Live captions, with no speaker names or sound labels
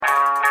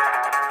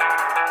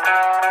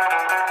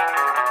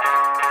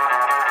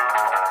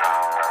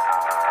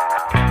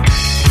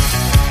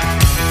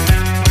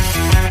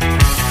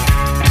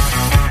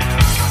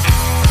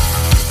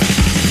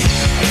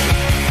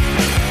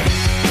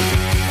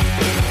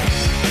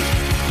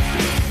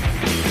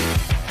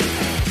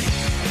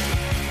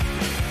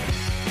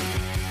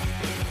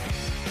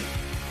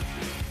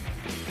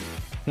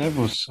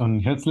Servus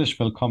und herzlich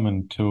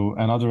willkommen to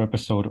another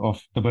episode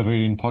of the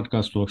Bavarian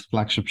Podcast Works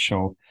flagship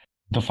show.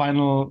 The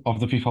final of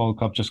the FIFA World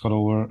Cup just got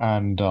over,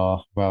 and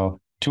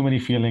well, too many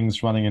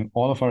feelings running in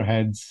all of our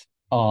heads.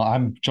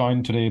 I'm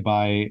joined today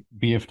by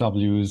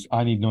BFW's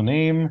I Need No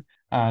Name,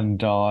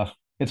 and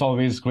it's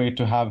always great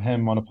to have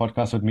him on a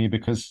podcast with me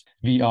because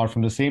we are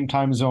from the same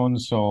time zone,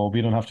 so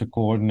we don't have to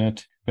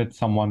coordinate with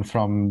someone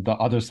from the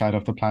other side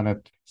of the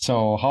planet.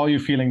 So, how are you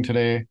feeling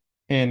today?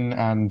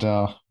 And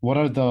what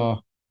are the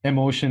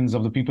emotions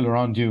of the people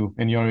around you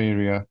in your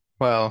area?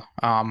 Well,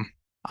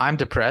 I'm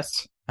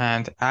depressed,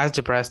 and as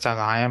depressed as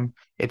I am,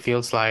 it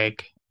feels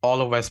like all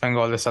of West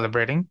Bengal is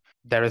celebrating.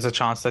 There is a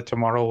chance that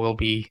tomorrow will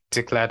be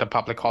declared a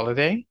public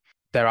holiday.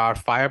 There are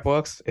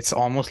fireworks. It's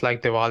almost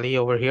like Diwali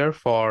over here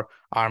for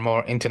our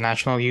more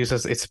international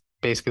users. It's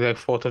basically like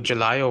 4th of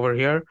July over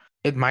here.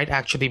 It might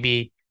actually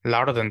be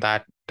louder than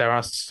that. There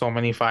are so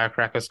many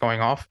firecrackers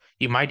going off.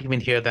 You might even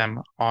hear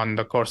them on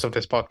the course of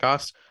this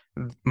podcast.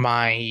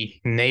 My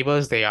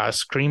neighbors, they are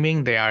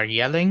screaming, they are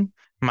yelling.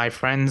 My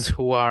friends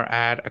who are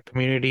at a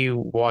community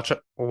watch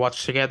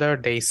together,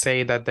 they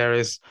say that there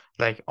is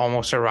like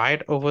almost a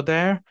riot over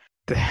there.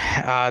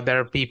 There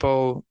are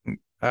people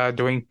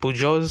doing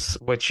pujos,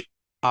 which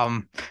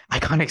um I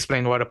can't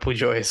explain what a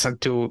pujo is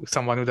to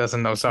someone who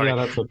doesn't know, sorry. Yeah,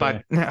 that's okay.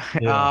 But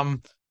Yeah.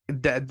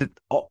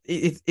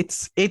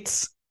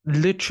 it's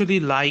literally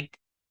like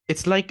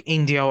it's like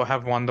India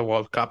have won the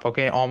World Cup,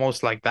 okay?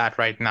 Almost like that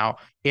right now.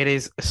 It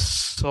is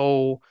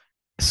so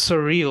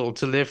surreal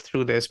to live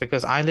through this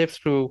because I lived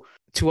through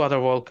two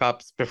other World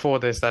Cups before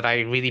this that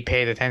I really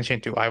paid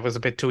attention to. I was a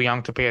bit too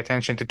young to pay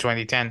attention to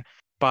 2010,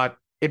 but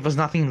it was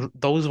nothing,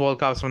 those World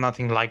Cups were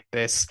nothing like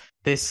this.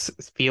 This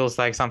feels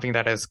like something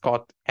that has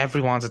got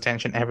everyone's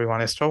attention.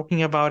 Everyone is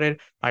talking about it.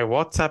 My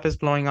WhatsApp is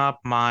blowing up.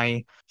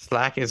 My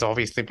Slack is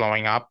obviously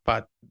blowing up,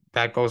 but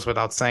that goes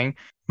without saying.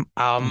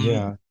 Um,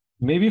 Yeah.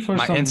 Maybe for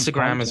my some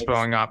Instagram is context,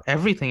 blowing up.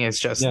 Everything is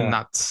just yeah.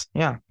 nuts.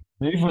 Yeah.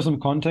 Maybe for some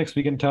context,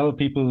 we can tell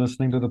people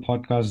listening to the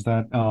podcast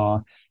that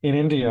in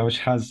India, which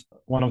has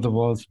one of the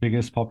world's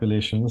biggest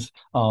populations,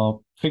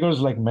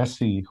 figures like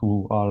Messi,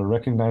 who are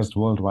recognized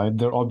worldwide,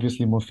 they're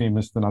obviously more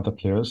famous than other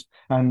players.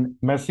 And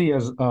Messi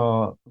as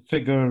a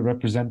figure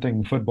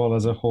representing football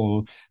as a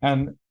whole.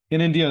 And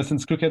in India,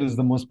 since cricket is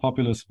the most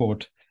popular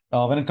sport,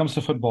 when it comes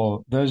to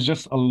football, there's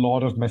just a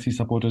lot of Messi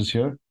supporters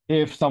here.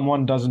 If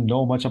someone doesn't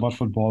know much about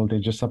football, they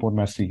just support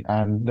Messi.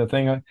 And the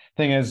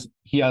thing is,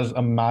 he has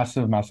a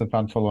massive, massive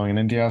fan following in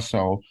India.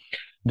 So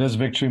this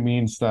victory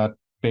means that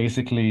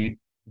basically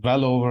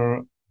well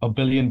over a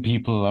billion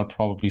people are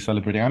probably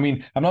celebrating. I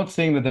mean, I'm not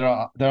saying that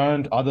there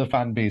aren't other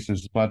fan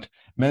bases, but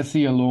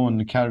Messi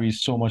alone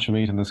carries so much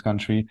weight in this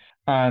country.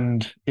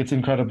 And it's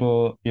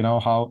incredible,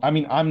 how I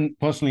mean, I'm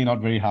personally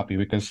not very happy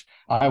because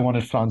I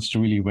wanted France to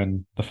really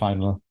win the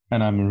final.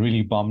 And I'm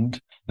really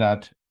bummed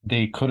that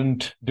they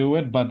couldn't do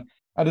it. But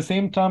at the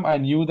same time, I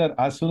knew that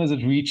as soon as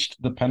it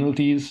reached the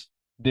penalties,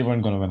 they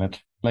weren't going to win it.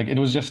 Like it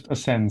was just a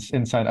sense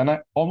inside. And I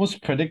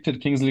almost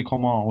predicted Kingsley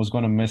Coman was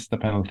going to miss the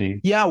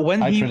penalty. Yeah,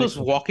 when I he was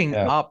predicted it. walking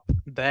Yeah. up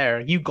there,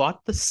 you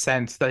got the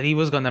sense that he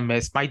was gonna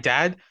miss. My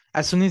dad,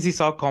 as soon as he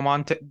saw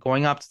Coman t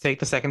going up to take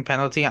the second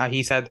penalty,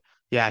 he said,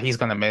 "Yeah, he's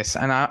gonna miss."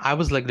 And I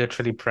was like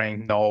literally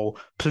praying, "No,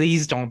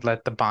 please don't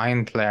let the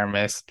Bayern player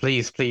miss,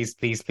 please, please,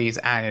 please, please."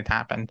 And it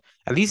happened.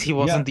 At least he Yeah,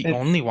 wasn't the it's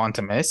only one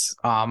to miss.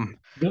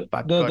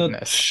 But the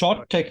goodness,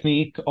 shot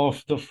technique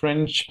of the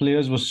French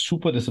players was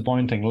super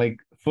disappointing. Like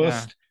yeah,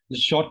 first, the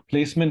shot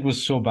placement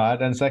was so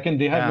bad, and second,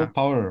 they had no yeah.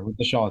 power with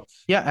the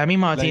shots. Yeah, Emi Like,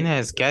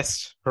 Martinez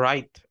guessed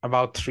right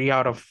about three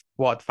out of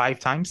what, five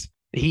times?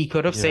 He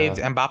could have saved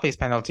yeah, Mbappe's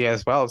penalty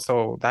as well,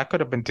 so that could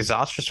have been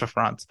disastrous for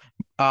France.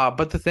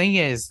 But the thing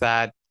is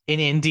that in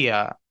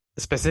India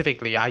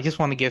specifically, I just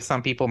want to give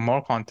some people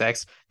more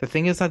context. The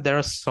thing is that there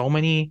are so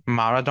many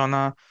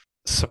Maradona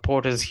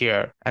supporters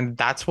here, and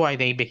that's why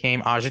they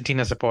became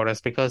Argentina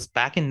supporters, because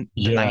back in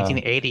the yeah,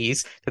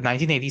 1980s, the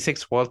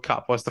 1986 World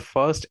Cup was the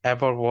first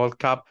ever World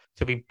Cup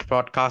to be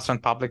broadcast on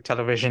public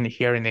television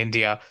here in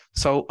India.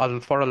 So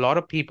for a lot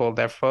of people,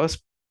 their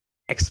first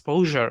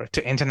exposure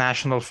to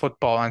international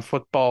football and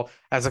football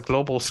as a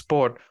global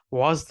sport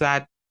was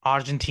that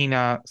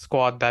Argentina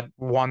squad that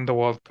won the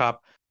World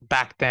Cup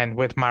back then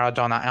with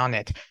Maradona on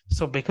it.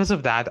 So because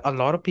of that, a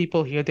lot of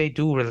people here they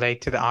do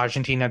relate to the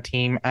Argentina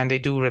team and they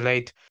do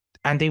relate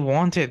and they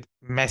wanted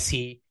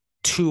Messi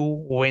to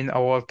win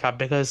a World Cup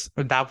because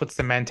that would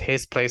cement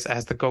his place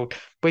as the GOAT,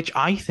 which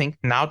I think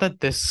now that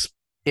this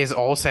is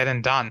all said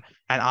and done,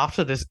 and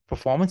after this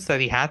performance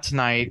that he had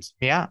tonight,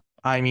 yeah,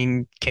 I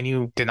mean, can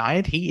you deny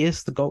it? He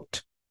is the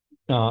GOAT.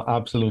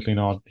 absolutely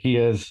not. He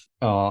is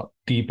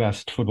the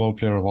best football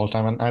player of all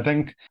time, and I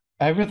think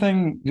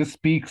everything just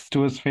speaks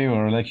to his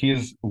favor. Like he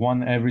has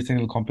won every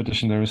single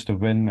competition there is to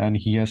win, and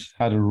he has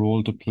had a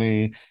role to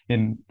play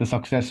in the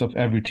success of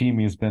every team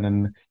he's been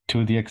in,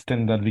 to the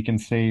extent that we can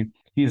say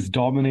he's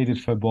dominated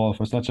football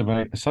for such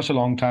a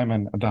long time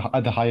and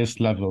at the highest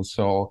level.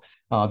 So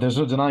there's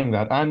no denying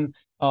that. And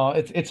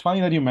it's funny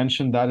that you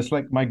mentioned that. It's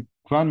like my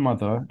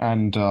grandmother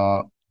and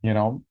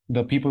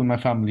the people in my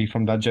family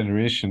from that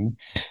generation,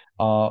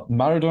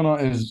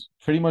 Maradona is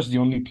pretty much the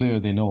only player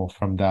they know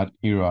from that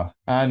era.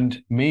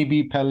 And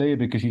maybe Pele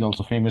because he's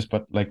also famous,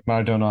 but like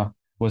Maradona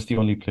was the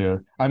only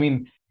player. I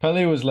mean,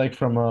 Pele was like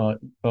from a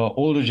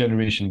older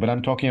generation, but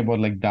I'm talking about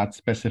like that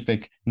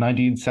specific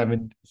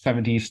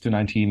 1970s to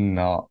 19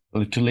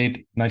 to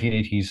late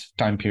 1980s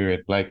time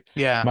period. Like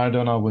Yeah.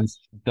 Maradona was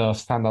the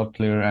standout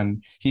player,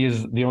 and he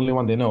is the only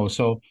one they know.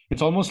 So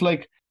it's almost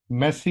like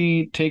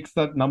Messi takes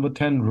that number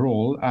 10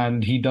 role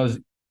and he does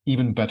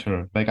even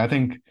better. Like I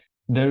think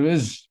there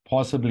is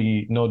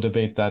possibly no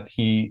debate that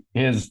he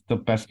is the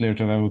best player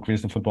to ever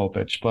grace the football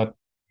pitch. But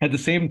at the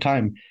same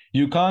time,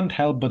 you can't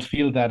help but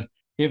feel that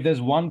if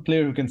there's one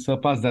player who can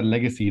surpass that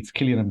legacy, it's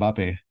Kylian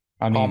Mbappe.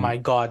 I Oh mean, my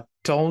God.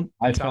 Don't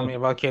I tell me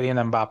felt about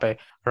Kylian Mbappe.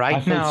 I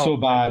Right felt now, so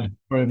bad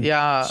for him.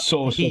 yeah,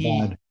 So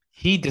bad.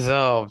 he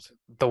deserved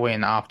the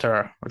win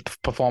after the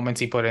performance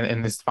he put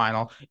in this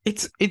final.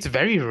 It's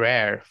very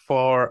rare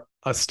for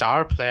a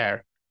star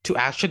player to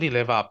actually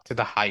live up to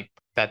the hype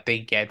that they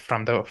get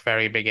from the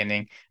very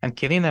beginning. And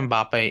Kylian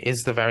Mbappe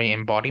is the very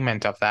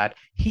embodiment of that.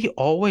 He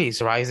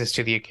always rises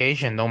to the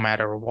occasion no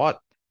matter what.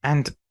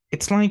 And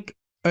it's like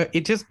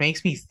it just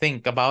makes me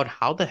think about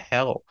how the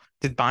hell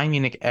did Bayern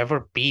Munich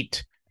ever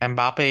beat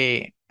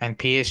Mbappe and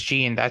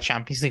PSG in that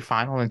Champions League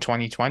final in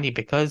 2020?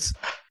 Because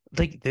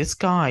like this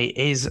guy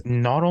is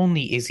not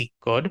only is he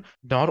good,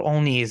 not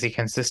only is he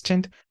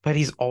consistent, but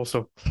he's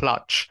also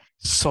clutch.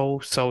 So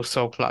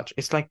clutch.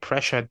 It's like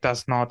pressure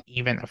does not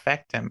even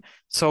affect him.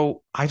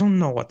 So I don't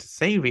know what to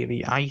say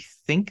really. I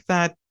think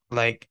that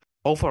like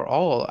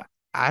overall,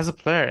 as a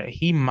player,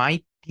 he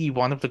might be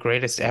one of the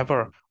greatest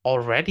ever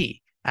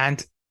already.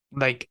 And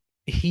like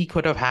he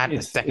could have had a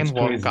It's second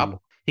World crazy.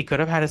 Cup. He could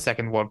have had a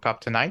second World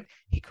Cup tonight.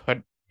 He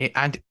could,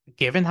 and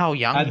given how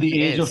young At he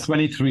the age of is,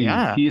 23,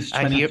 yeah, he is he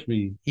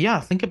 23. yeah,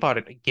 think about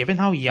it. Given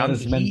how That young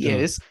is he mental.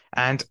 is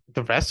and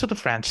the rest of the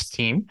French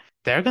team,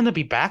 they're going to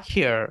be back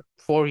here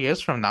 4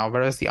 years from now.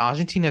 Whereas the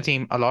Argentina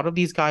team, a lot of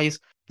these guys,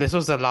 this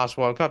was their last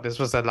World Cup. This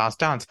was their last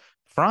dance.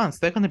 France,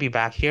 they're going to be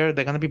back here.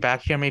 They're going to be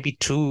back here maybe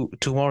two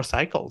more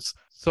cycles.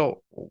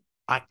 So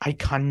I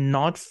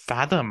cannot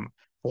fathom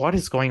what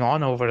is going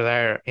on over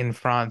there in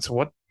France.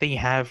 What they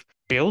have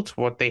built,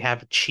 what they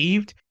have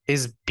achieved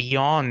is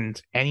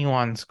beyond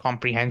anyone's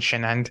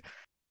comprehension. And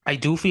I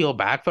do feel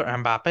bad for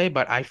Mbappe,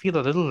 but I feel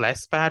a little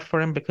less bad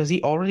for him because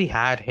he already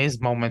had his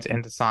moment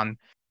in the sun.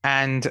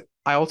 And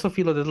I also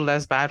feel a little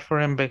less bad for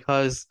him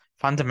because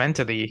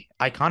fundamentally,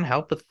 I can't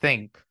help but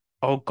think,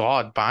 oh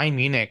God, Bayern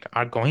Munich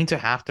are going to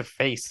have to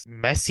face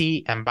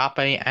Messi,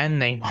 Mbappe,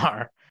 and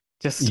Neymar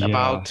just Yeah.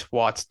 about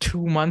what,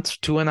 2 months,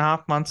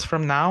 2.5 months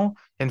from now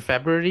in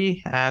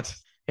February at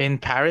in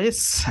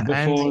Paris. And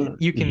Before,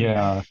 you can,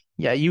 yeah.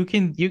 yeah, you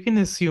can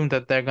assume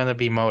that they're going to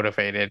be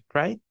motivated,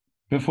 right?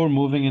 Before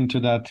moving into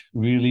that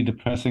really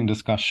depressing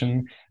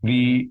discussion, Mhm.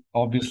 we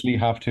obviously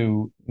have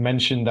to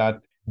mention that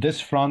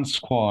this France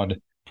squad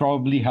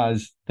probably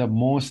has the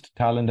most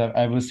talent I've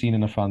ever seen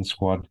in a France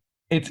squad.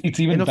 It's In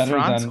even the better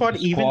France than squad,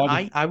 even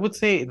I would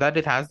say that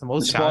it has the the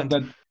most squad talent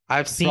that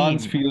I've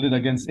France seen. fielded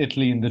against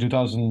Italy in the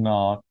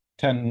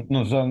 2010,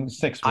 no,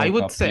 2006 I World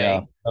would Cup. Yeah,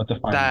 say at the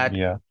final. that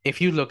Yeah,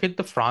 if you look at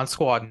the France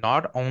squad,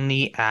 not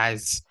only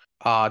as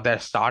their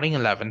starting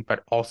 11,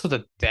 but also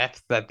the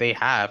depth that they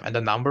have and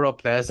the number of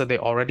players that they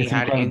already it's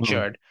had incredible.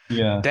 injured,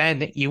 Yeah,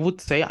 then you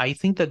would say, I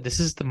think that this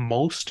is the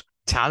most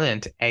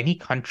talent any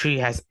country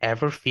has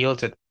ever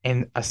fielded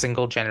in a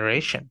single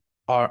generation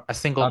or a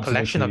single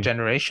collection of absolutely.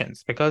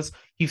 generations. Because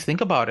you think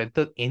about it,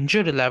 the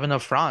injured 11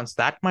 of France,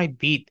 that might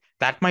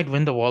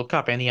win the World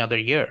Cup any other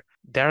year.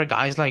 There are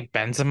guys like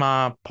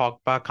Benzema,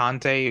 Pogba,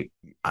 Kante,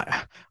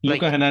 uh,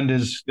 Luca like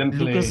Hernandez didn't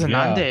Lucas play.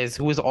 Yeah, Hernandez,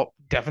 who is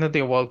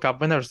definitely a World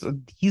Cup winner. So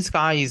these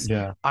guys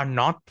yeah. are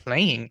not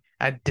playing.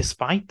 And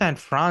despite that,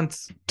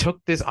 France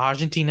took this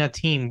Argentina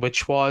team,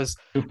 which was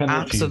Two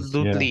penalties.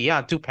 absolutely, Yeah,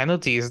 yeah, two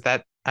penalties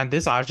and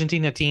this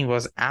Argentina team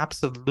was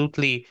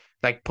absolutely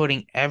like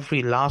putting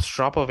every last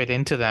drop of it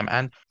into them.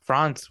 And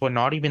France were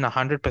not even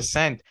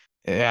 100%,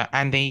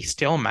 and they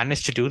still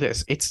managed to do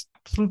this. It's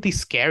absolutely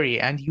scary.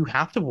 And you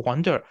have to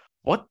wonder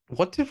what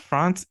did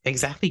France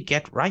exactly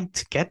get right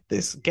to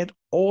get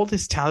all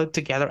this talent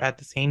together at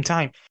the same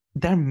time?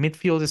 Their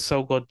midfield is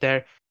so good,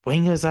 their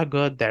wingers are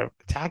good, their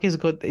attack is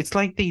good. It's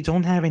like they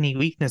don't have any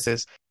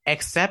weaknesses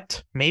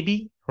except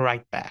maybe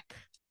right back.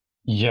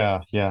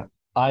 yeah.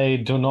 I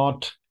do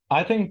not.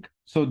 I think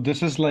so.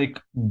 This is like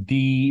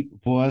the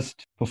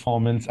worst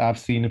performance I've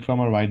seen from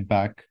a right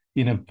back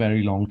in a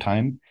very long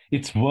time.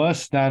 It's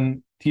worse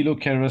than Thilo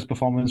Kehre's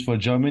performance for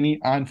Germany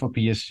and for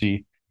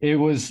PSG. It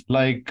was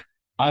like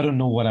I don't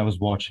know what I was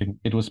watching.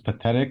 It was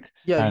pathetic,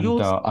 Yeah, and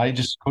you'll I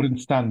just couldn't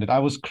stand it. I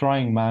was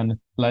crying, man.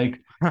 Like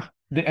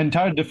the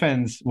entire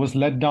defense was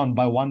let down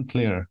by one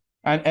player.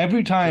 And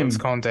every Jules time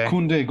Conte.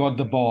 Kunde got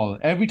the ball,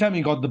 every time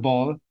he got the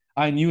ball,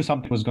 I knew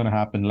something was going to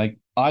happen. Like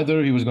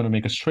either he was going to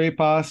make a stray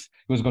pass,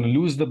 he was going to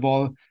lose the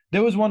ball.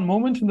 There was one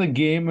moment in the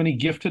game when he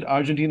gifted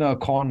Argentina a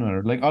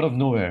corner, like out of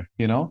nowhere,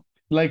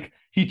 Like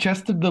he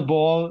chested the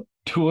ball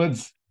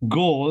towards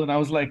goal, and I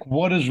was like,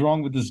 what is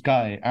wrong with this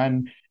guy?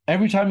 And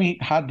every time he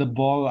had the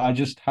ball, I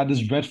just had this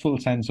dreadful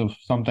sense of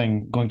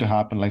something going to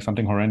happen, like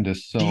something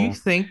horrendous. Do you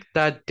So think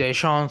that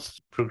Deschamps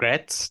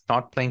regrets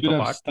not playing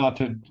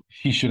Pavard?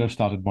 he should have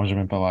started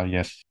Benjamin Pavard,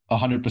 yes,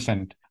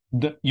 100%.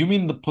 You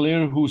mean the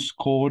player who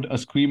scored a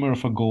screamer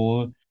of a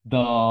goal,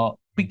 the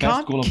We best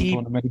can't goal of the keep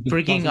tournament, the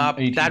bringing up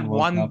 2018 that World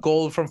one Cup?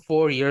 goal from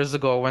 4 years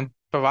ago when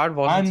Pavard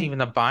wasn't And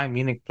even a Bayern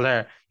Munich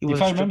player. He was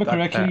if a I remember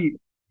Stuttgart player. correctly,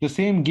 the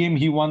same game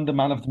he won the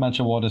Man of the Match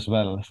award as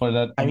well for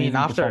that I mean,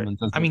 amazing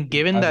performance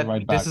given as a that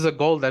right this back. is a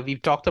goal that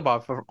we've talked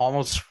about for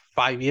almost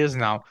 5 years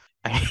now,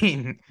 I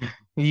mean,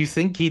 you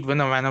think he'd win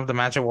a Man of the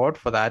Match award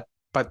for that?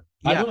 But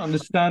I yeah, don't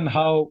understand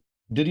how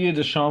Didier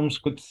Deschamps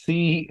could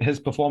see his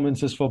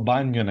performances for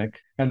Bayern Munich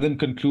and then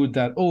conclude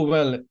that, oh,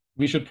 well,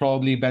 we should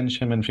probably bench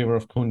him in favor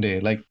of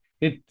Koundé. Like,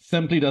 it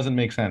simply doesn't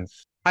make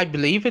sense. I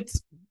believe it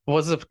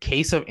was a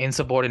case of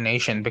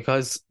insubordination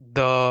because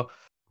the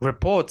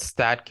reports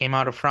that came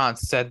out of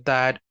France said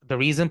that the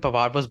reason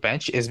Pavard was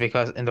benched is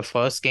because in the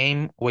first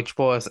game, which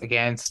was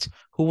against,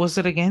 who was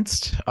it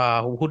against?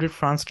 Who did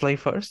France play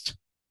first?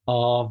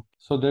 So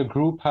their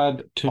group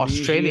had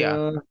Australia.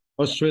 Tunisia,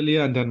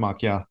 Australia, and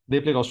Denmark. Yeah,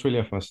 they played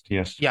Australia first.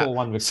 Yes, Yeah.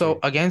 4-1 So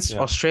victory. against Yeah.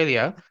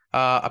 Australia,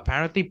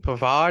 apparently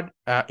Pavard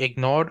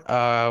ignored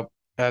a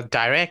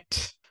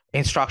direct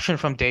instruction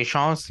from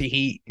Deschamps.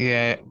 He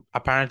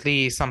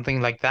apparently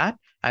something like that,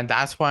 and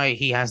that's why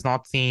he has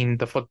not seen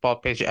the football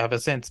pitch ever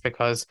since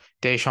because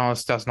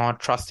Deschamps does not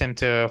trust him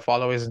to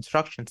follow his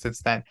instructions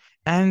since then.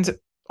 And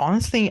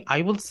honestly,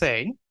 I will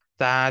say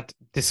that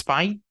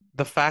despite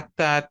the fact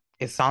that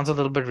it sounds a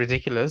little bit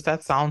ridiculous,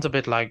 that sounds a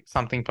bit like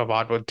something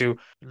Pavard would do.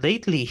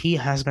 Lately, he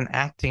has been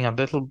acting a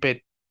little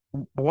bit,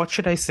 what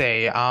should I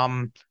say?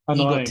 Annoying. Yeah.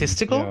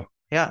 Egotistical?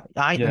 Yeah,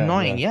 Yeah.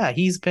 annoying. Yeah.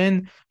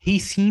 Yeah, he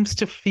seems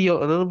to feel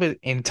a little bit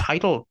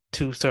entitled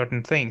to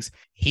certain things.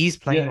 He's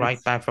Yeah. playing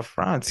right back for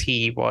France.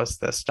 He was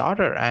the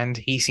starter, and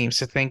he seems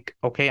to think,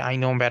 okay, I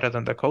know better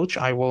than the coach.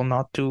 I will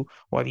not do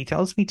what he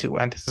tells me to.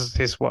 And this is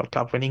his World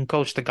Cup winning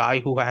coach, the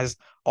guy who has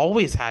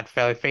always had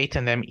faith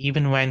in them,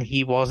 even when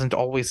he wasn't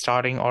always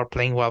starting or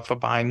playing well for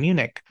Bayern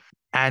Munich.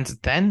 And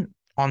then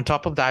on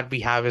top of that,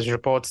 we have his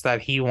reports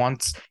that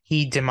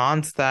he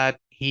demands that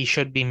he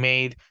should be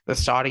made the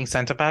starting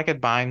center back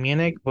at Bayern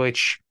Munich,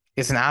 which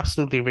is an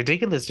absolutely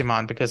ridiculous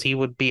demand because he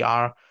would be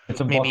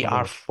It's maybe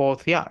our impossible.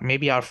 fourth, yeah,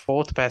 maybe our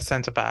fourth best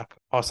center back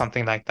or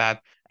something like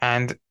that.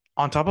 And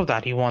on top of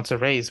that, he wants a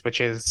raise, which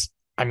is,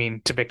 I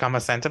mean, to become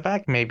a center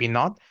back, maybe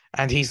not.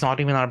 And he's not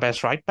even our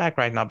best right back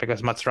right now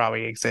because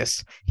Mazraoui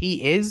exists.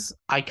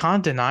 I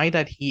can't deny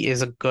that he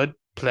is a good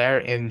player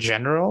in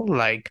general.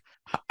 Like,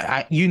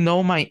 you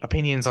know my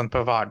opinions on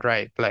Pavard,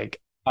 right? Like,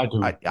 I do.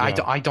 Yeah.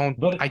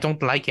 But I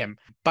don't like him,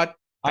 but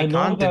I I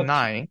know can't that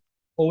deny,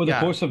 over the yeah.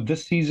 course of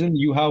this season,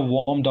 you have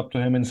warmed up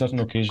to him in certain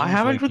occasions. Like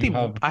you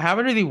have, I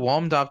haven't really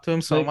warmed up to him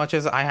so like, much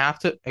as I have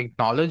to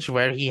acknowledge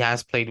where he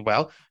has played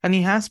well, and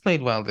he has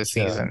played well this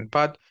yeah, season.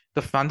 But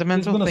the he's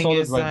fundamental been a thing solid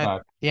is right that,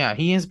 back. yeah,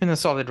 he has been a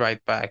solid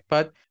right back,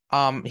 but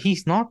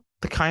he's not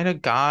the kind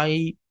of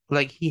guy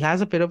like he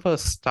has a bit of a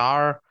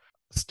star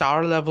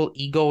level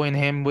ego in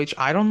him, which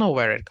I don't know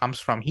where it comes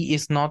from. He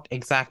is not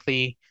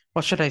exactly,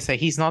 what should I say?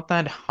 He's not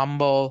that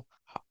humble,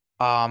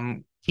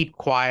 keep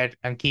quiet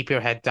and keep your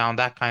head down,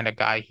 that kind of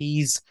guy.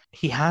 He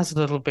has a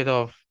little bit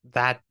of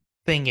that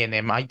thing in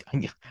him. I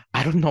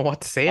don't know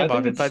what to say I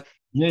about think it, it's but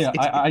yeah,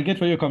 yeah, I get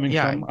where you're coming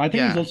yeah, from. I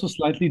think he's yeah. also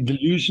slightly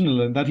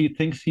delusional in that he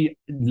thinks he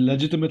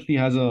legitimately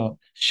has a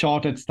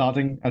shot at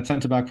starting at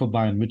centre back for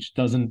Bayern, which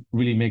doesn't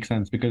really make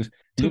sense because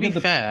To look be at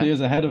the fair, players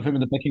ahead of him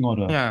in the pecking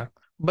order. yeah.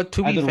 But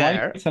to At be the right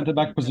fair, centre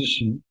back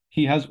position,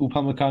 he has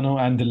Upamecano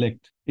and De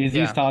Ligt. Is he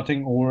yeah,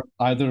 starting over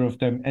either of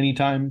them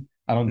anytime?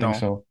 I don't think no.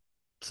 so.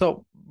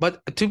 So,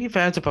 but to be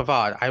fair to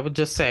Pavard, I would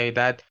just say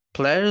that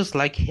players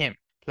like him,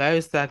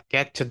 players that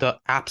get to the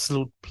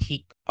absolute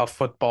peak of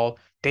football,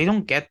 they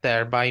don't get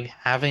there by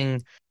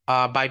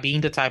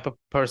being the type of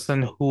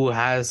person who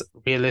has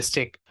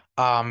realistic,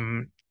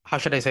 how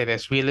should I say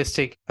this,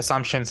 realistic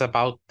assumptions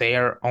about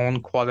their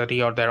own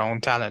quality or their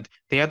own talent.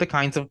 They are the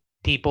kinds of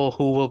people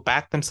who will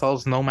back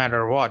themselves no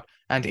matter what.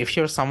 And if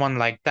you're someone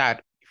like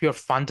that, if you're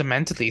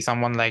fundamentally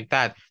someone like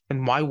that,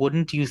 then why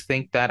wouldn't you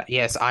think that,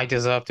 yes, I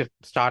deserve to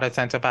start at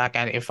center back,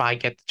 and if I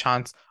get the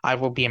chance, I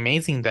will be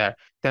amazing there?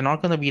 They're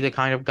not going to be the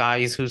kind of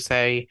guys who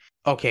say,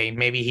 okay,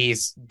 maybe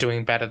he's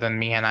doing better than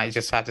me, and I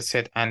just have to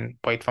sit and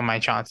wait for my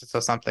chances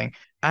or something.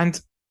 And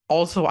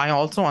also, I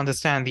also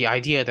understand the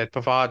idea that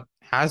Pavard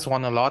has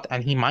won a lot,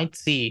 and he might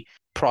see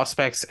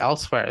prospects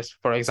elsewhere.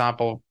 For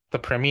example, the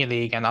Premier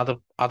League and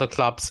other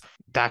clubs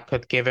that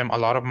could give him a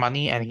lot of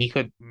money and he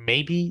could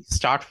maybe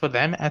start for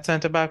them at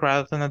centre back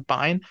rather than at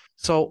Bayern.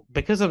 So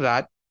because of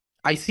that,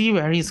 I see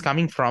where he's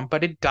coming from,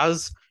 but it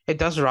does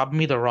rub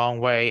me the wrong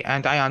way.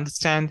 And I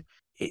understand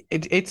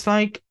it's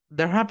like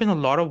there have been a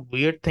lot of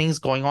weird things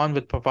going on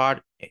with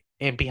Pavard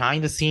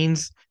behind the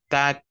scenes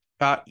that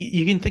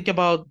you can think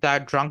about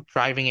that drunk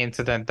driving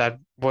incident that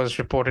was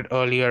reported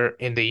earlier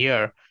in the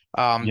year.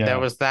 Yeah.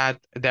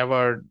 There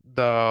were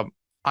the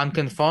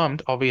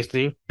unconfirmed,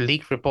 obviously,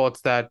 leaked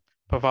reports that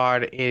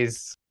Pavard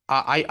is.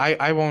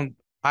 I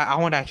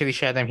won't actually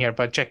share them here,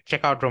 but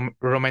check out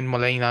Romain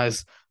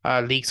Molina's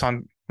leaks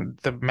on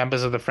the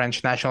members of the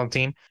French national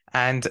team,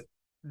 and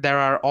there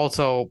are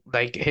also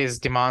like his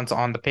demands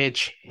on the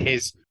pitch,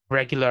 his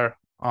regular.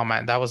 Oh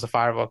man, that was a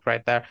firework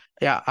right there.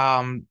 Yeah,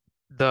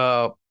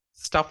 the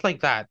stuff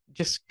like that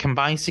just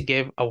combines to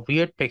give a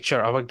weird picture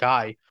of a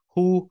guy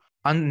who,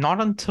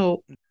 not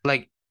until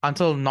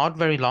until not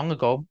very long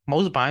ago,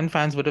 most Bayern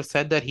fans would have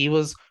said that he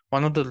was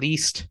one of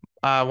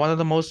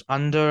the most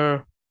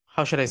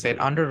how should I say it,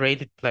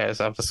 underrated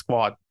players of the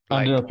squad.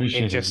 Like it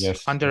Underappreciated, just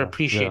yes. Yeah, yeah.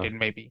 underappreciated,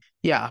 maybe.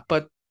 Yeah,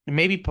 but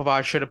maybe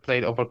Pavard should have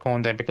played over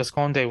Konde because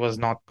Konde was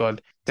not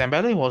good.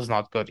 Dembele was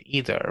not good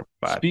either,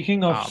 but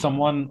Speaking of um,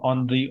 someone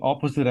on the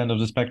opposite end of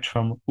the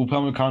spectrum,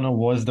 Upamecano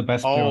was the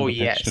best player on oh the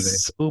pitch today.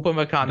 yes, The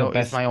Upamecano is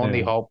best my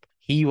only player. hope.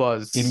 He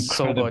was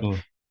so good. Incredible.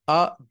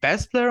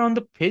 Best player on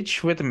the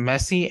pitch with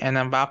Messi and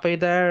Mbappe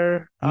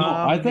there. No,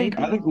 I think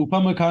Maybe.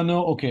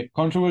 Upamecano, okay,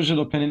 controversial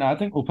opinion. I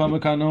think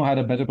Upamecano had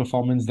a better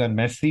performance than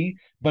Messi,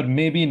 but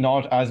maybe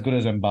not as good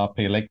as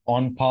Mbappe. Like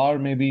on par,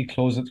 maybe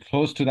close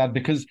to that.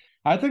 Because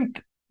I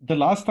think the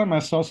last time I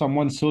saw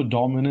someone so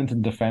dominant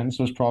in defense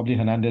was probably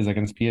Hernandez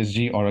against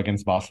PSG or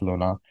against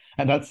Barcelona.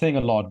 And that's saying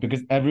a lot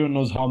because everyone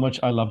knows how much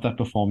I love that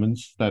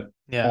performance, that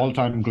Yeah.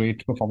 all-time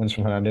great performance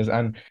from Hernandez.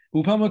 And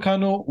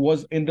Upamecano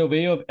was in the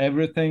way of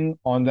everything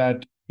on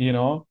that,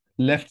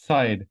 left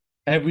side,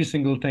 every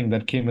single thing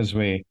that came his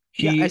way.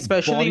 Yeah, He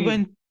especially bodied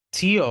when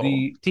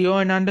the Theo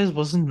Hernandez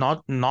wasn't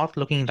not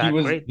looking he that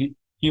was great. he,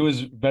 he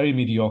was very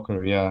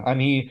mediocre, yeah. And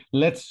he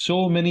let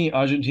so many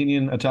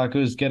Argentinian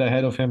attackers get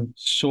ahead of him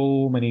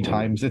so many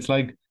times.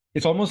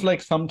 It's almost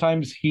like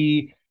sometimes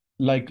he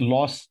like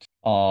lost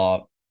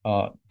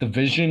the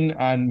vision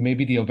and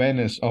maybe the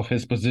awareness of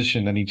his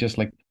position and he just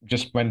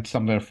went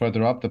somewhere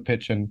further up the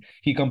pitch and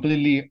he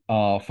completely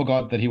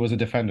forgot that he was a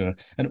defender.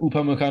 And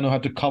Upamecano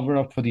had to cover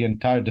up for the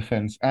entire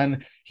defense.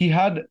 And he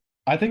had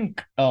I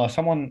think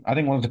one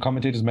of the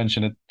commentators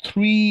mentioned it,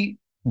 three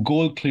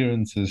goal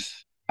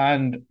clearances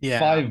and Yeah.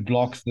 five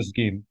blocks this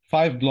game.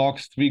 Five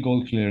blocks, three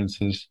goal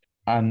clearances.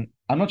 And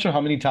I'm not sure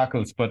how many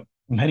tackles, but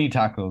many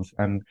tackles.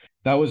 And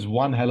that was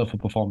one hell of a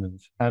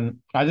performance. And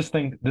I just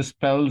think this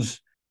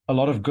spells a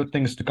lot of good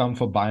things to come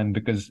for Bayern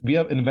because we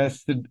have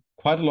invested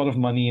quite a lot of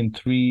money in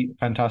three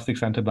fantastic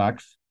centre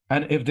backs.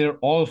 And if they're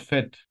all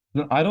fit,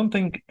 then I don't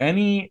think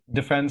any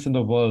defense in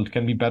the world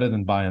can be better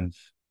than Bayern's.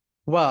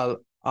 Well,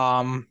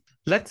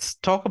 let's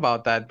talk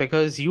about that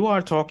because you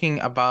are talking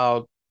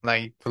about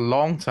like the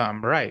long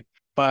term, right?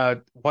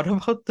 But what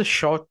about the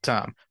short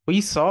term?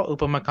 We saw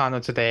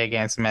Upamecano today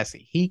against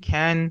Messi. He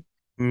can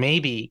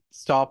maybe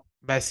stop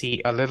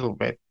Messi a little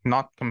bit,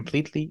 not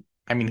completely.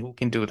 I mean, who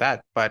can do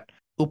that? But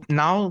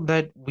now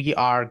that we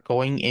are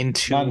going Man,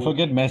 into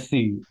forget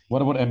Messi.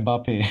 What about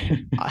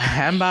Mbappe?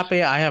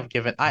 Mbappe,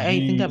 I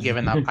think I've Jeez.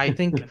 given up. I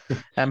think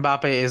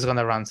Mbappe is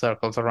gonna run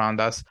circles around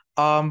us.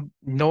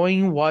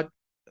 Knowing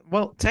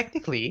well,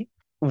 technically,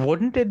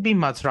 wouldn't it be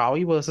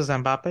Mazraoui versus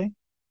Mbappe?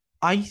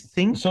 I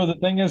think, So the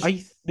thing is,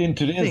 I in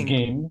today's think,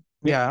 game,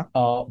 yeah,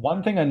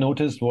 one thing I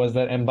noticed was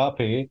that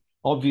Mbappe,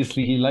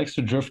 obviously, he likes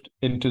to drift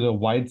into the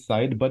wide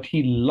side, but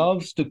he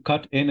loves to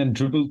cut in and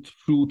dribble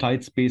through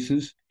tight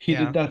spaces. He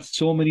did yeah, that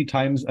so many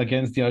times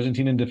against the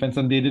Argentinian defense,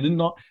 and they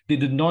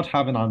did not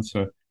have an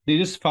answer. They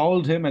just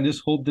fouled him and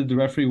just hoped that the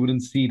referee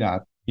wouldn't see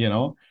that.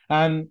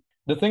 And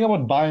the thing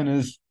about Bayern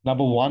is,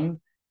 number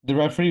one, the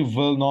referee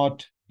will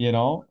not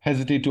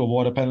hesitate to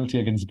award a penalty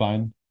against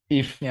Bayern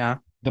if yeah.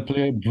 the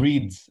player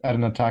breathes at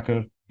an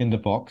attacker in the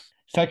box.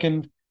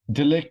 Second,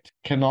 De Ligt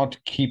cannot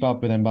keep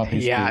up with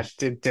Mbappe's Yeah, pace.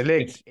 De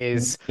Ligt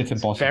It's is very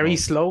impossible.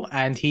 slow,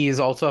 and he is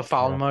also a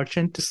foul Yeah.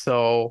 merchant.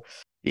 So,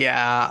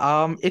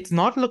 yeah, it's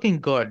not looking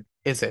good,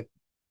 is it?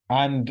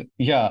 And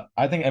yeah,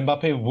 I think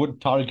Mbappe would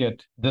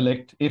target De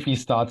Ligt if he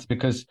starts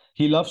because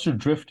he loves to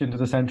drift into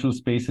the central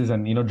spaces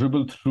and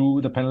dribble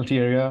through the penalty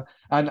area.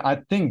 And I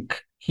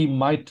think he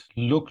might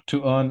look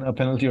to earn a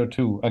penalty or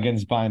two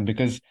against Bayern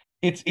because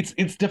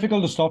it's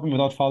difficult to stop him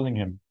without fouling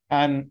him.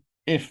 And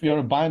if you're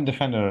a Bayern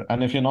defender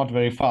and if you're not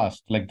very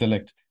fast like De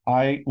Ligt,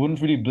 I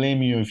wouldn't really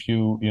blame you if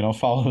you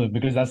foul him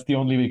because that's the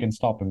only way you can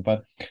stop him.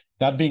 But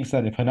that being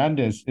said, if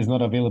Hernandez is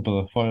not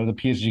available for the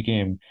PSG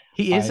game,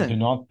 He I do isn't.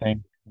 not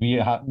think we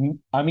have,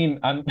 I mean,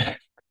 and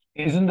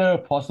isn't there a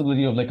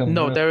possibility of like a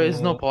No, there is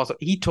no miracle? possible.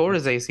 He tore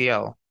his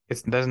ACL.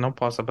 There's no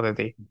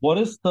possibility. What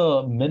is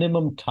the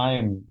minimum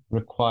time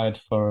required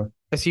for,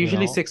 It's you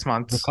usually know, 6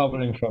 months.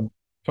 recovering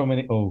from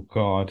any? Oh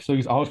God. So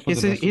he's out for the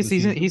rest of the His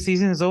season?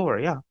 season is over.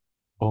 Yeah,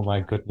 Oh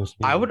my goodness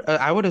me. I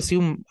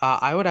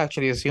would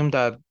actually assume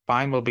that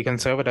Bayern will be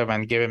conservative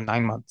and give him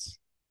 9 months.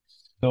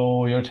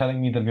 So you're telling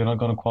me that we're not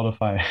going to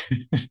qualify?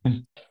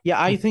 Yeah,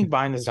 I think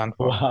Bayern is done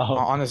for. Wow.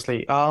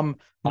 Honestly,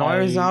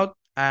 Neuer is I, out,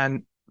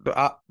 and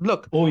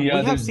look, oh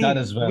yeah, there's that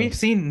as well. we've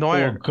seen Oh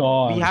Neuer, we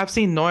God. have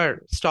seen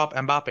Neuer stop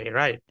Mbappe,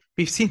 right?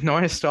 We've seen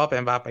Neuer stop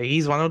Mbappe.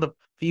 He's one of the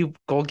few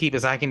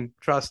goalkeepers I can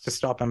trust to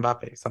stop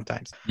Mbappe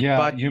sometimes. Yeah,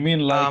 But you mean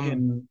like um,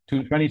 in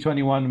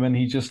 2021 when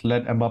he just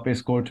let Mbappe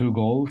score 2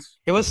 goals?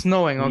 it was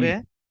snowing, He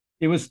okay?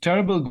 It was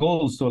terrible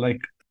goals. So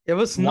like It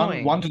was one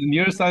snowing. to the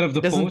near side of It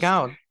the doesn't post,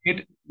 count.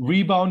 it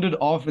rebounded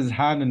off his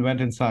hand and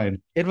went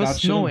inside. It was That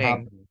shouldn't snowing.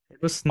 happen.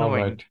 It was All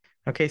snowing. right.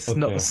 Okay,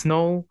 Okay.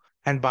 snow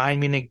and Bayern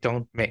Munich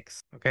don't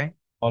mix. Okay.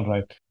 All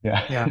right.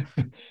 Yeah. Yeah.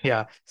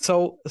 Yeah.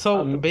 So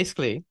Um,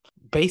 basically,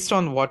 based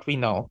on what we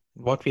know,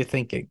 what we're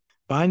thinking,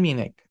 Bayern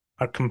Munich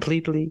are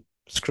completely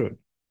screwed.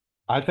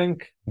 I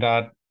think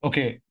that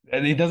okay,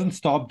 and it doesn't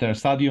stop there.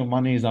 Sadio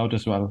Mane is out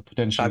as well,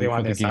 potentially Sadio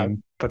for Mane the is out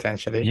game.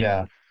 potentially.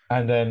 Yeah.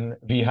 And then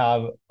we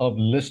have a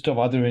list of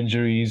other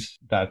injuries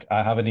that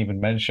I haven't even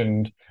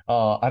mentioned.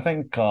 I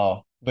think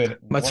but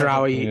one of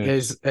our Mazraoui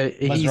players, is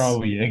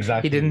Mazraoui, he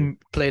exactly. didn't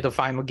play the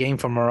final game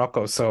for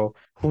Morocco, so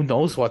who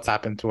knows what's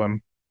happened to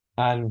him?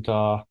 And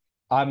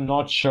I'm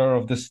not sure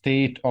of the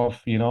state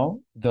of,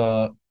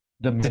 the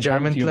The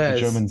German mentality of the players,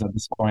 Germans at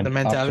this the point after,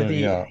 mentality,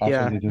 yeah,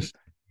 yeah,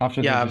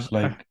 after they yeah. just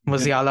like did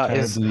Musiala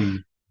is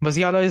terribly.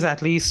 Musiala is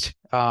at least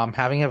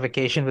having a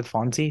vacation with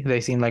Fonzie.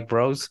 They seem like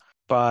bros,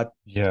 but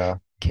Yeah.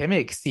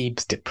 Kimmich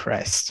seems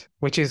depressed,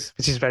 which is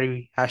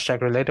very hashtag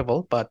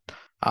relatable. But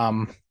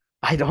um,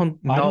 I don't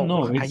I don't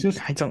know. know. It's just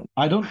I don't.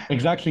 I don't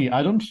exactly.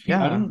 I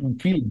Yeah, don't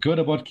feel good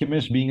about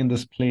Kimmich being in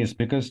this place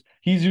because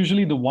he's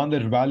usually the one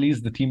that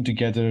rallies the team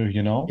together,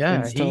 yeah.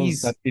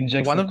 instills that He's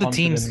injects one that of the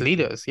team's confidence.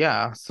 leaders.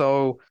 Yeah.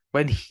 So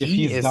when If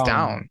he he's is down,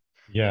 down,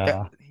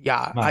 yeah,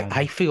 yeah, I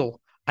man. feel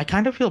I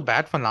kind of feel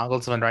bad for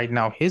Nagelsmann right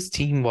now. His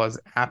team was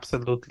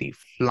absolutely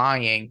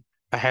flying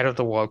ahead of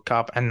the World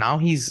Cup, and now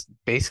he's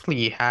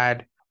basically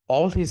had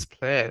all his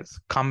players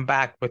come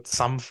back with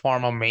some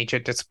form of major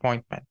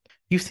disappointment.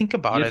 You think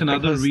about Yet it, another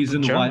because the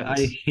reason why I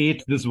Germans,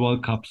 hate this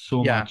World Cup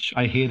so yeah, much.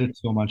 I hate it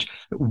so much.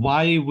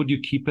 Why would you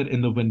keep it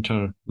in the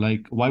winter?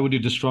 Like, why would you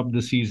disrupt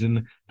the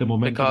season, the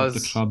momentum of the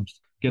because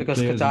clubs, get because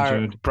players Qatar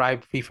injured?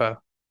 bribed FIFA.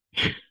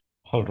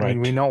 All I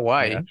mean, we right. know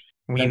Yeah. why.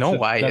 We know That's it.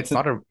 why. That's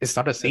it. It's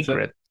not a That's a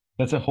secret.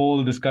 that's a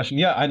whole discussion.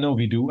 Yeah, I know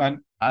we do. And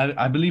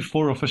I believe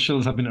 4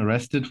 officials have been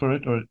arrested for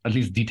it, or at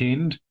least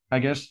detained, I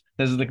guess.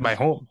 There's like By this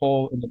whom?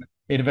 whole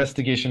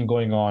investigation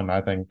going on,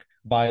 I think,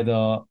 by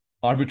the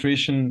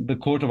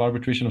Court of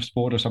Arbitration of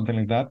Sport or something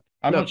like that.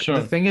 I'm not Look, the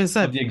sure thing is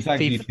of that the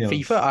exact FIFA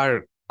details.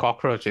 are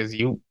cockroaches.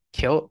 You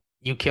kill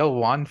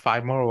one,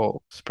 five more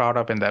will sprout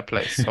up in their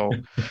place. So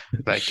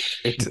like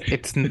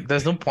it's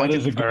there's no That point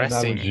is in a good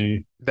arresting.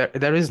 analogy.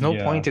 There is no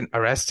Yeah. point in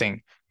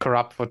arresting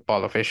corrupt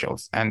football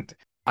officials. And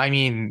I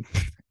mean,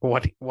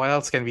 what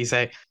else can we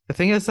say? The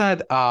thing is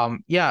that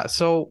yeah,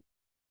 so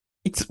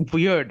it's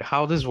weird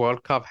how this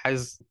World Cup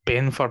has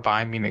been for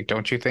Bayern Munich,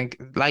 don't you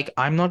think? Like,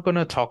 I'm not going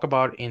to talk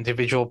about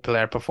individual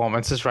player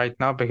performances right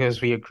now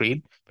because we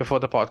agreed before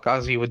the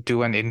podcast we would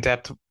do an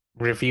in-depth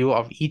review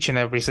of each and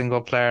every single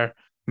player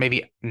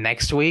maybe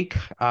next week,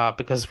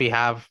 because we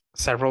have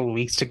several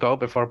weeks to go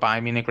before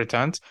Bayern Munich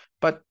returns.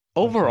 But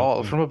overall,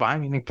 Absolutely. from a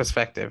Bayern Munich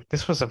perspective,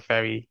 this was a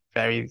very,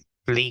 very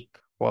bleak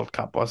World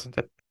Cup, wasn't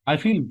it? I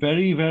feel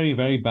very, very,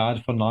 very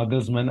bad for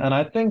Nagelsmann. And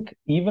I think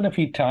even if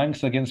he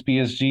tanks against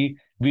PSG,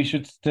 we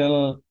should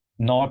still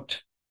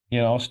not,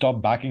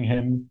 stop backing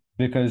him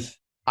because,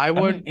 I I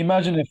mean, would,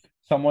 imagine if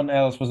someone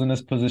else was in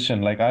his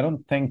position. Like, I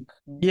don't think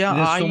yeah,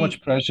 there's so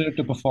much pressure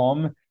to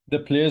perform. The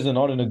players are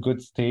not in a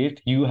good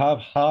state. You have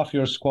half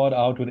your squad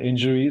out with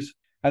injuries,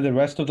 and the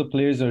rest of the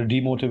players are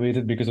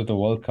demotivated because of the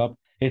World Cup.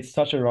 It's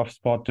such a rough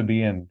spot to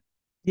be in.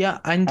 yeah,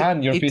 and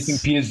And you're facing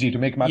it's PSG to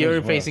make matters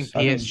you're facing worse. I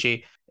mean,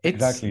 PSG. It's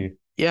exactly.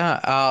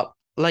 yeah,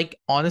 like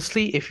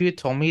honestly, if you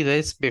told me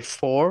this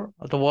before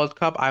the World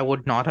Cup, I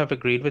would not have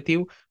agreed with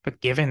you. But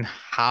given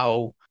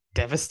how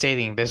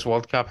devastating this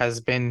World Cup has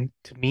been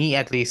to me,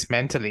 at least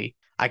mentally,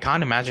 I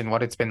can't imagine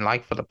what it's been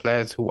like for the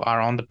players who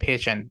are on the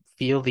pitch and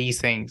feel these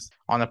things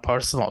on a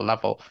personal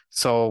level.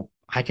 So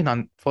I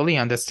can fully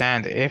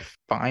understand if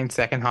Bayern's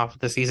second half of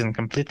the season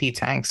completely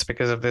tanks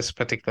because of this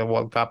particular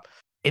World Cup.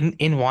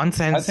 In one I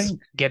sense,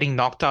 think getting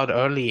knocked out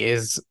early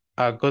is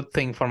a good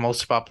thing for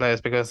most of our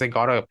players because they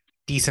got a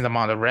decent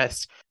amount of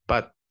rest.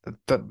 But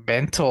the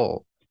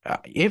mental,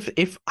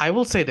 if I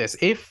will say this,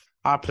 if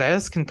our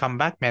players can come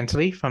back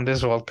mentally from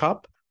this World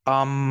Cup,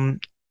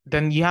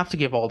 then you have to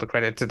give all the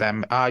credit to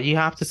them. You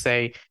have to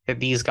say that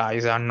these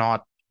guys are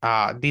not,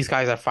 these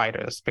guys are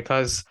fighters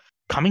because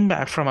coming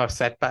back from a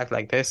setback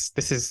like this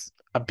is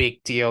a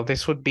big deal.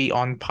 This would be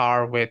on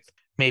par with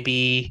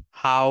maybe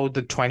how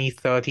the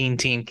 2013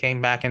 team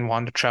came back and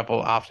won the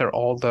treble after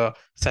all the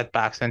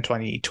setbacks in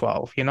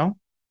 2012, you know?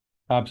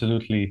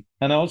 absolutely.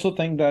 And I also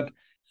think that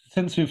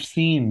since we've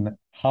seen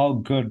how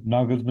good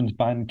Nagelsmann's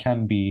band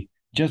can be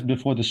just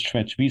before the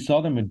stretch, we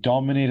saw them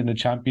dominate in the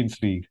Champions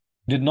League,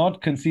 did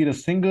not concede a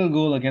single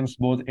goal against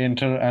both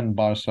Inter and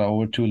Barca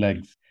over 2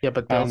 legs, Yeah,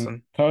 but and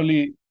Bilson,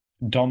 thoroughly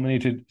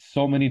dominated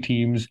so many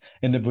teams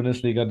in the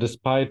Bundesliga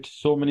despite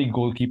so many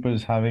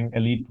goalkeepers having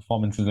elite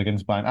performances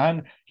against Bayern.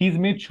 And he's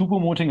made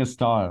Choupo-Moting a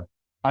star.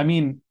 I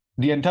mean,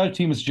 the entire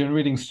team is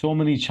generating so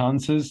many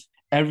chances.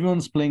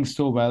 Everyone's playing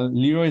so well.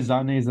 Leroy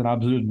Sané is an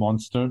absolute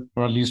monster,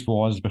 or at least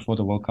was before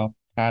the World Cup.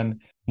 and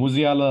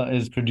Musiala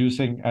is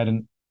producing at an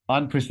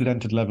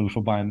unprecedented level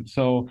for Bayern.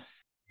 So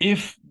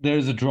if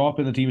there's a drop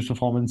in the team's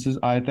performances,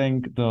 I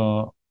think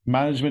the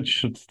management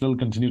should still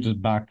continue to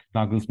back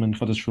Nagelsmann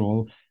for this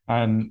role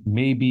and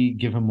maybe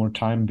give him more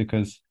time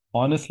because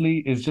honestly,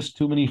 it's just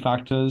too many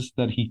factors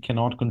that he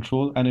cannot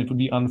control, and it would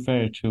be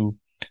unfair to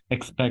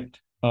expect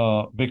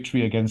a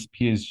victory against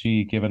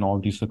PSG given all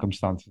these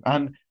circumstances.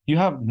 And you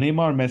have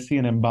Neymar, Messi,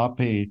 and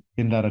Mbappe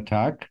in that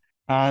attack,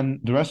 and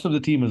the rest of the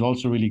team is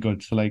also really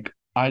good. So, like,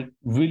 I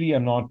really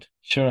am not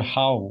sure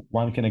how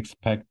one can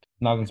expect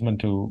Nagelsmann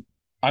to.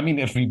 I mean,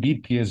 if we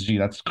beat PSG,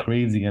 that's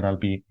crazy, and I'll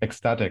be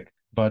ecstatic.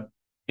 But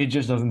it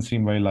just doesn't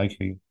seem very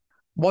likely.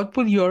 What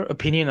would your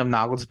opinion of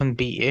Nagelsmann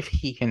be if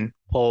he can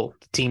pull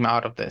the team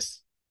out of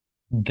this?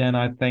 Then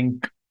I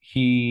think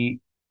he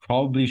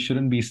probably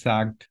shouldn't be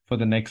sacked for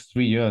the next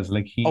 3 years.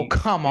 Like Oh, he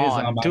come is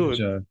our on, dude.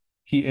 manager.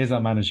 He is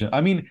our manager.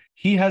 I mean,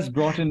 he has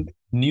brought in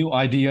new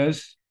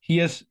ideas. He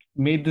has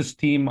made this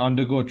team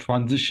undergo a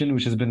transition,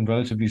 which has been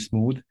relatively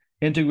smooth,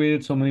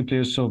 integrated so many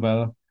players so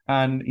well,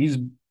 and he's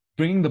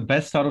bringing the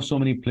best out of so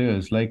many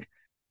players. Like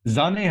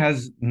Zane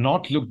has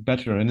not looked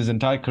better in his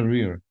entire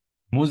career.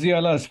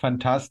 Musiala is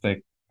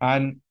fantastic,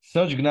 and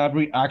Serge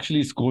Gnabry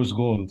actually scores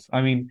goals.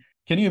 I mean,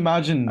 can you I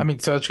imagine? mean,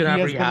 Serge He has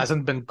Gnabry been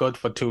hasn't been good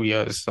for 2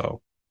 years,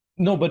 so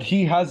no, but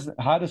he has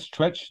had a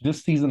stretch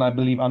this season, I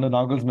believe, under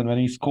Nagelsmann when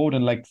he scored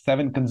in like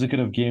 7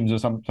 consecutive games or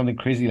something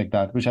crazy like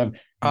that, which I've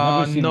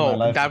never seen in my no,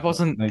 life that before.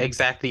 wasn't Like,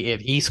 exactly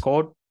it. He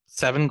scored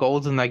 7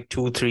 goals in like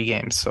 2, 3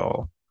 games,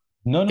 so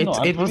no, no, no. it's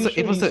I'm pretty it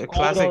sure was he a scored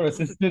or classic.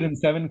 assisted in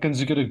 7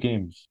 consecutive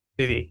games.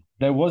 Did he?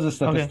 There was a Okay,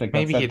 statistic that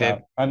maybe he said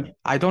did. that,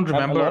 I don't and a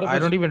lot remember. of I it.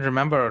 don't even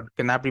remember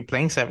Gnabry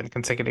playing 7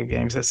 consecutive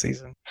games this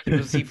season.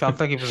 He felt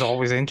like he was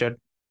always injured.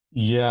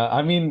 Yeah,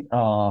 I mean,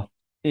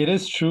 it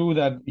is true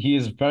that he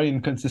is very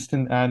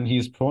inconsistent and he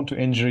is prone to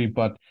injury,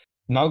 but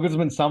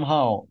Nagelsmann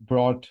somehow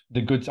brought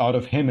the goods out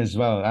of him as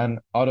well and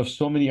out of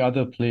so many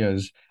other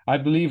players. I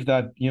believe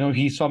that,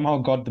 he somehow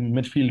got the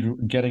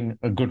midfield getting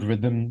a good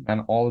rhythm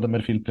and all the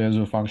midfield players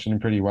were functioning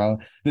pretty well.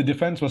 The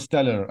defense was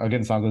stellar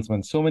against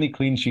Nagelsmann. So many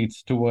clean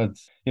sheets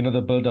towards,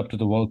 the build up to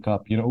the World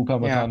Cup. Yeah,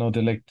 Upamecano,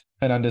 De Ligt,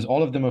 Hernandez,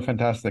 all of them are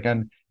fantastic.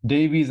 And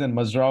Davies and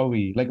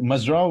Mazraoui. Like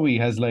Mazraoui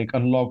has like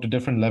unlocked a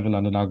different level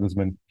under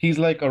Nagelsmann. He's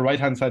like a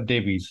right-hand side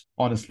Davies,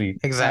 honestly. And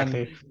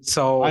exactly. I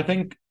So,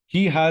 think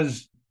he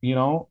has,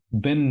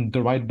 been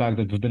the right back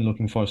that we've been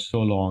looking for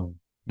so long.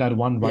 That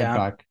one right yeah,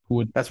 back who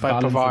would that's why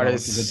balance it Pavard out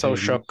is with so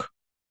Davies. shook.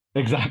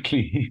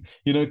 Exactly.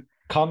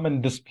 Come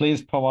and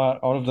displace Pavard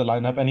out of the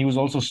lineup. And he was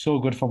also so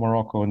good for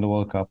Morocco in the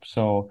World Cup.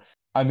 So,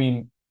 I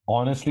mean,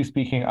 honestly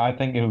speaking, I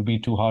think it would be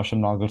too harsh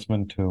on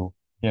Nagelsmann to,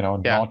 Yeah.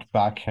 not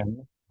back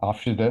him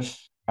after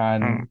this. Mm.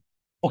 And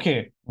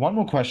okay, one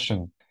more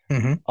question.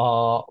 hmm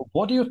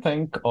What do you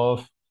think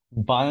of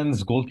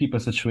Bayern's goalkeeper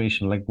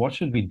situation? Like, what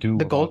should we do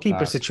The about goalkeeper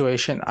that?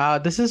 situation.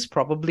 This is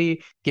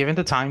probably, given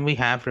the time we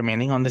have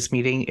remaining on this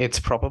meeting, it's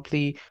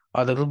probably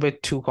a little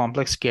bit too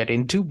complex to get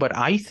into. But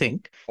I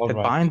think All that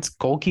right. Bayern's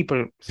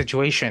goalkeeper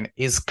situation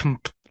is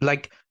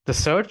like the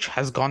search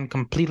has gone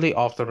completely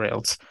off the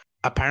rails.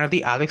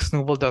 Apparently, Alex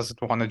Nubel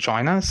doesn't want to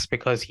join us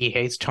because he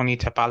hates Tony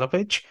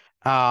Tapalovic.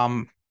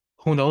 Um,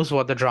 who knows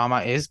what the drama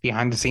is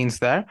behind the scenes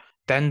there?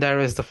 Then there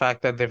is the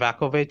fact that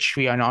Livakovic,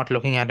 we are not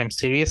looking at him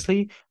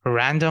seriously.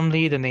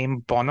 Randomly, the name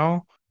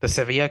Bono, the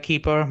Sevilla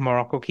keeper,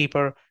 Morocco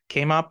keeper,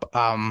 came up.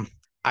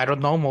 I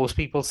don't know. Most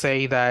people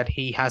say that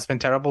he has been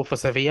terrible for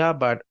Sevilla,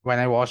 but when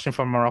I watched him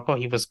for Morocco,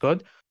 he was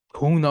good.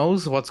 Who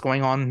knows what's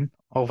going on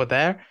over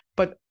there?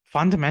 But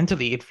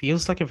fundamentally, it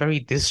feels like a very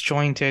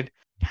disjointed,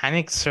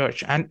 panicked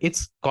search. And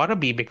it's gotta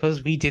be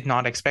because we did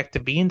not expect to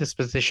be in this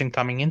position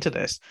coming into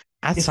this.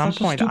 At It's some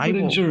such a point, stupid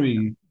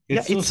injury. yeah,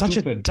 It's so it's such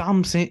a stupid.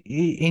 dumb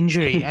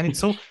injury, and it's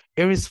so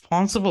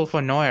irresponsible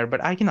for Neuer.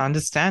 But I can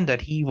understand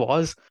that he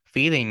was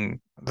feeling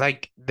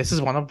like this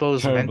is one of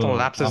those mental Terrible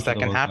lapses after that the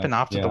can World happen Cup.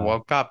 after the Yeah,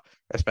 World Cup,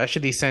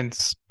 especially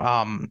since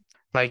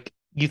like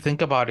you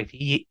think about it,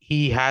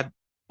 he had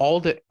all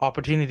the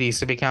opportunities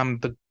to become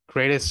the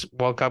greatest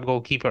World Cup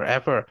goalkeeper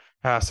ever,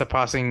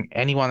 surpassing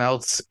anyone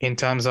else in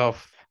terms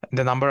of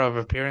the number of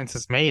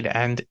appearances made,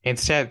 and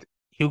instead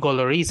Hugo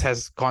Lloris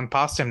has gone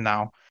past him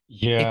now.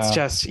 It's yeah.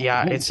 just,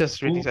 yeah, it's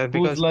just really sad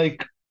Who's because,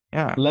 like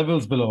yeah,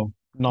 levels below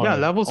yeah, Neuer,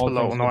 levels all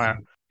below things Neuer.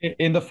 considered.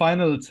 In the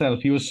final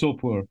itself, he was so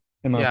poor,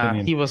 in my Yeah, he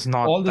opinion. was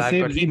not All the that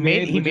good. saves he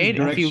made He were just made a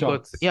direct few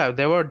good, shots. yeah,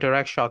 there were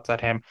direct shots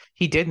at him.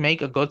 He did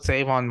make a good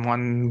save on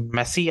one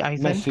Messi, I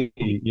think. Messi,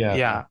 yeah,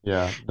 Yeah,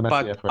 yeah, the Messi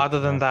but effort, other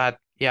than yeah. that,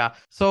 yeah.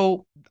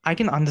 So I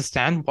can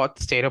understand what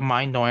state of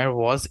mind Neuer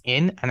was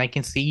in, and I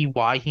can see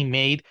why he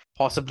made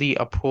possibly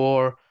a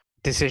poor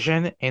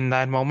decision in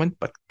that moment.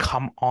 But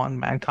come on,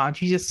 man, can't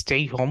you just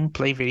stay home,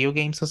 play video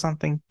games or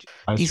something?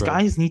 I These swear.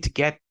 guys need to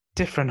get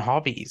different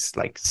hobbies,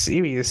 like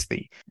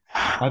seriously.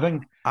 I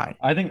think I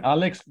I think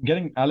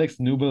getting Alex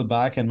Nubel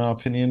back, in my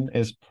opinion,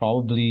 is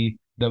probably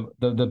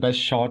the best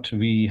shot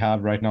we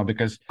have right now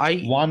because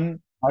I one,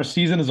 our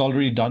season is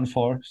already done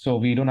for, so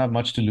we don't have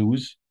much to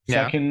lose.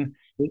 yeah. Second,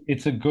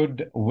 it's a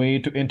good way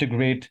to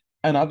integrate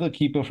another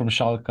keeper from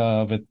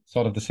Schalke with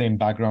sort of the same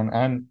background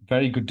and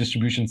very good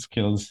distribution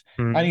skills.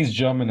 And Mm, he's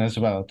German as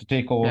well to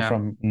take over yeah.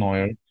 from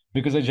Neuer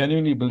because I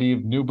genuinely believe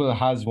Nubel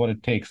has what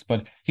it takes,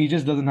 but he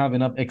just doesn't have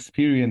enough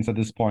experience at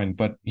this point.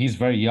 But he's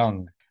very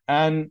young.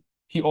 And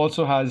he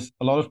also has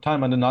a lot of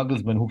time under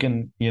Nagelsmann who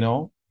can,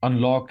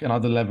 unlock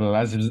another level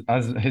as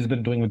he's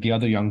been doing with the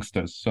other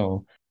youngsters.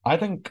 So I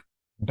think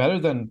better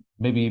than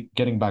maybe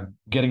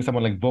getting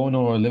someone like Bono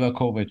or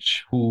Livakovic,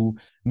 who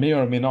may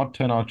or may not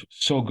turn out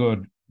so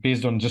good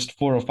based on just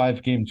 4 or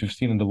 5 games we've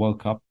seen in the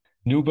World Cup.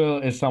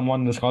 Nubel is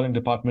someone the scouting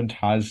department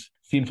has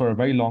seen for a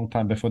very long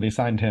time before they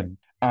signed him.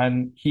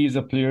 And he's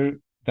a player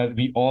that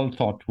we all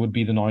thought would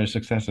be the Neuer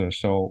successor.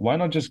 So why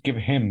not just give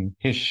him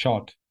his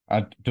shot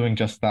at doing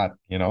just that,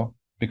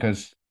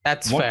 Because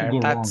That's what could fair. go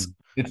That's wrong?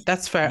 It's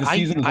that's fair. the I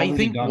season is I already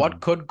think what done.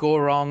 could go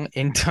wrong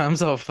in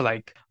terms of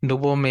like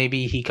Nubo,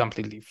 maybe he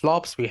completely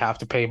flops. We have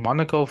to pay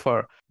Monaco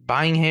for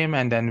buying him,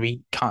 and then we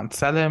can't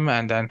sell him,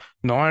 and then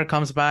Neuer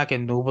comes back,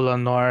 and Nubel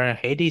and Neuer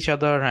hate each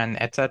other, and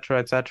etc.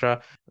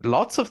 etc.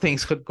 Lots of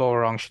things could go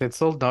wrong.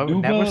 Schnitzel, no,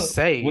 never Nubel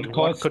say would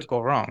what could cost go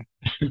wrong.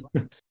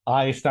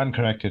 I stand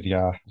corrected.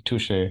 Yeah,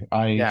 touche.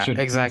 I Yeah, shouldn't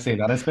say exactly.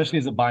 that, especially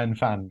as a Bayern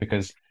fan,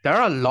 because There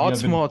are we have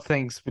lots been. more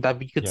things that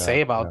we could Yeah,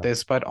 say about yeah,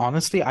 this, but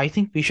honestly, I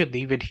think we should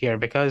leave it here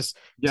because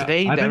yeah.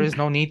 today I there is think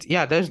no need.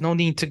 Yeah, there's no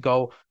need to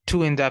go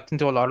too in depth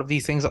into a lot of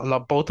these things.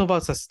 Both of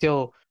us are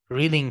still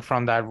reeling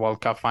from that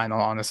World Cup final,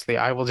 honestly.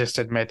 I will just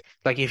admit,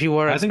 like, if you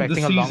were I think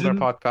expecting this a longer season,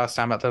 podcast,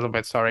 I'm a little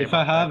bit sorry if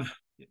I about that. have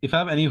if I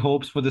have any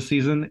hopes for the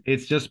season,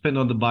 it's just been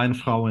on the Bayern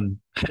Frauen.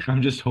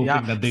 I'm just Yeah,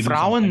 hoping that they do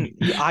something.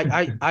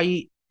 Frauen,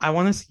 yeah, I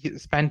want to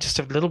spend just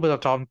a little bit of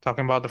time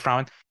talking about the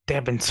Frauen.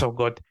 They've been so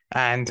good.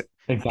 And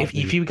if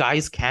Exactly. you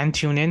guys can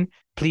tune in,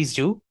 please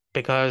do,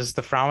 because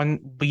the Frauen,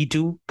 we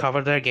do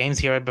cover their games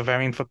here at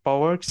Bavarian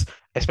Football Works.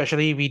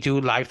 Especially we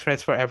do live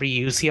threads for every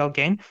UCL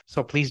game.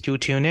 So please do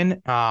tune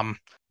in.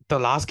 The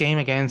last game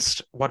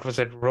against what was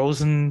it,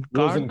 Rosengard?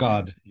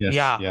 Rosengard. Yes.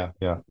 Yeah, Yeah.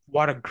 Yeah.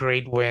 what a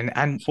great win.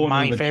 And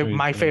 4-0 victory.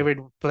 my Yeah. favorite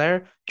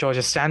player,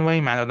 Georgia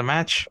Stanway, man of the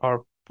match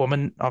or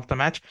woman of the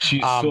match.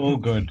 She's so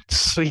good.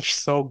 She's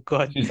so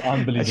good. She's She's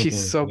unbelievable.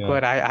 so Yeah.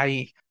 good.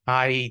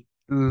 I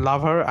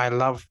love her. I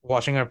love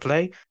watching her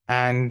play.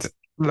 And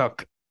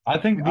look, I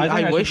think I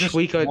should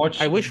just I watch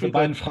wish the we could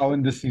Bayern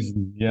Frauen this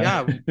season.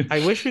 Yeah. yeah,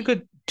 I wish we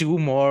could do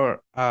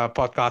more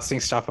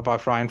podcasting stuff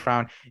about Fry and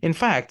Frown. In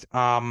fact,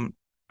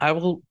 I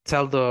will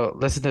tell the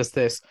listeners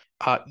this.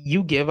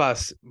 You give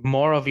us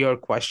more of your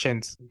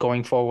questions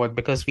going forward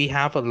because we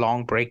have a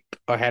long break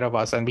ahead of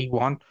us and we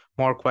want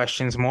more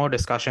questions, more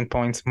discussion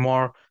points,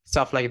 more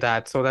stuff like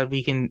that so that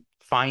we can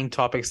find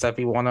topics that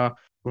we want to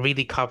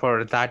really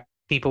cover that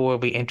people will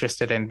be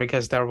interested in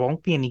because there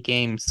won't be any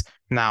games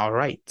now,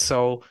 right?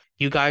 So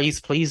you guys,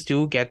 please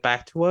do get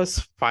back to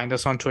us. Find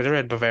us on Twitter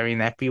at Bavarian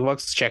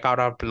FBWorks. Check out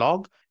our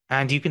blog.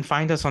 And you can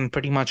find us on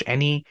pretty much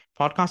any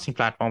podcasting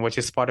platform, which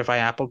is Spotify,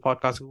 Apple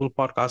Podcasts, Google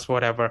Podcasts,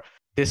 whatever.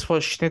 This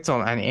was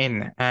Schnitzel and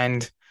In.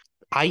 And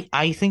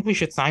I think we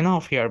should sign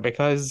off here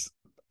because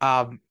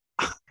um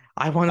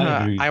I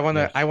agree.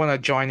 Yes. I wanna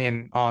join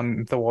in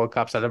on the World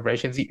Cup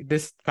celebrations.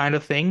 This kind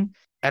of thing,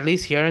 at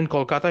least here in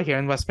Kolkata, here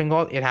in West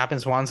Bengal, it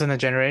happens once in a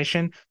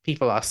generation.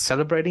 People are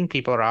celebrating,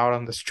 people are out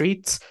on the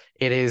streets.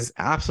 It is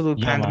absolute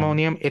Yeah, man.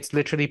 pandemonium. It's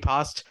literally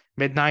past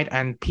midnight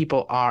and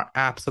people are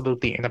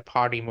absolutely in a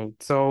party mood.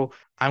 So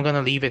I'm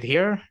gonna leave it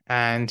here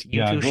and you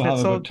Yeah, too, go have a good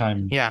Schnitzel.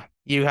 time. Yeah,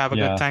 you have a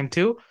good Yeah. time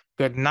too.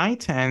 Good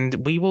night, and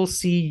we will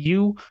see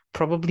you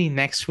probably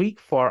next week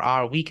for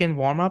our weekend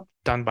warm up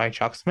done by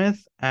Chuck Smith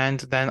and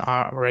then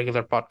our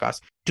regular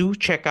podcast. Do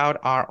check out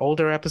our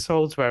older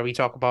episodes where we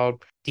talk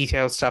about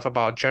detailed stuff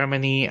about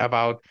Germany,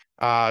 about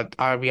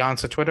we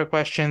answer Twitter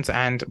questions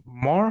and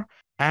more.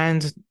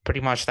 And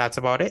pretty much that's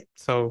about it.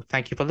 So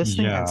thank you for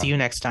listening and see Yeah. you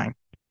next time.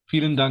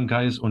 Vielen Dank,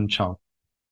 guys, und ciao.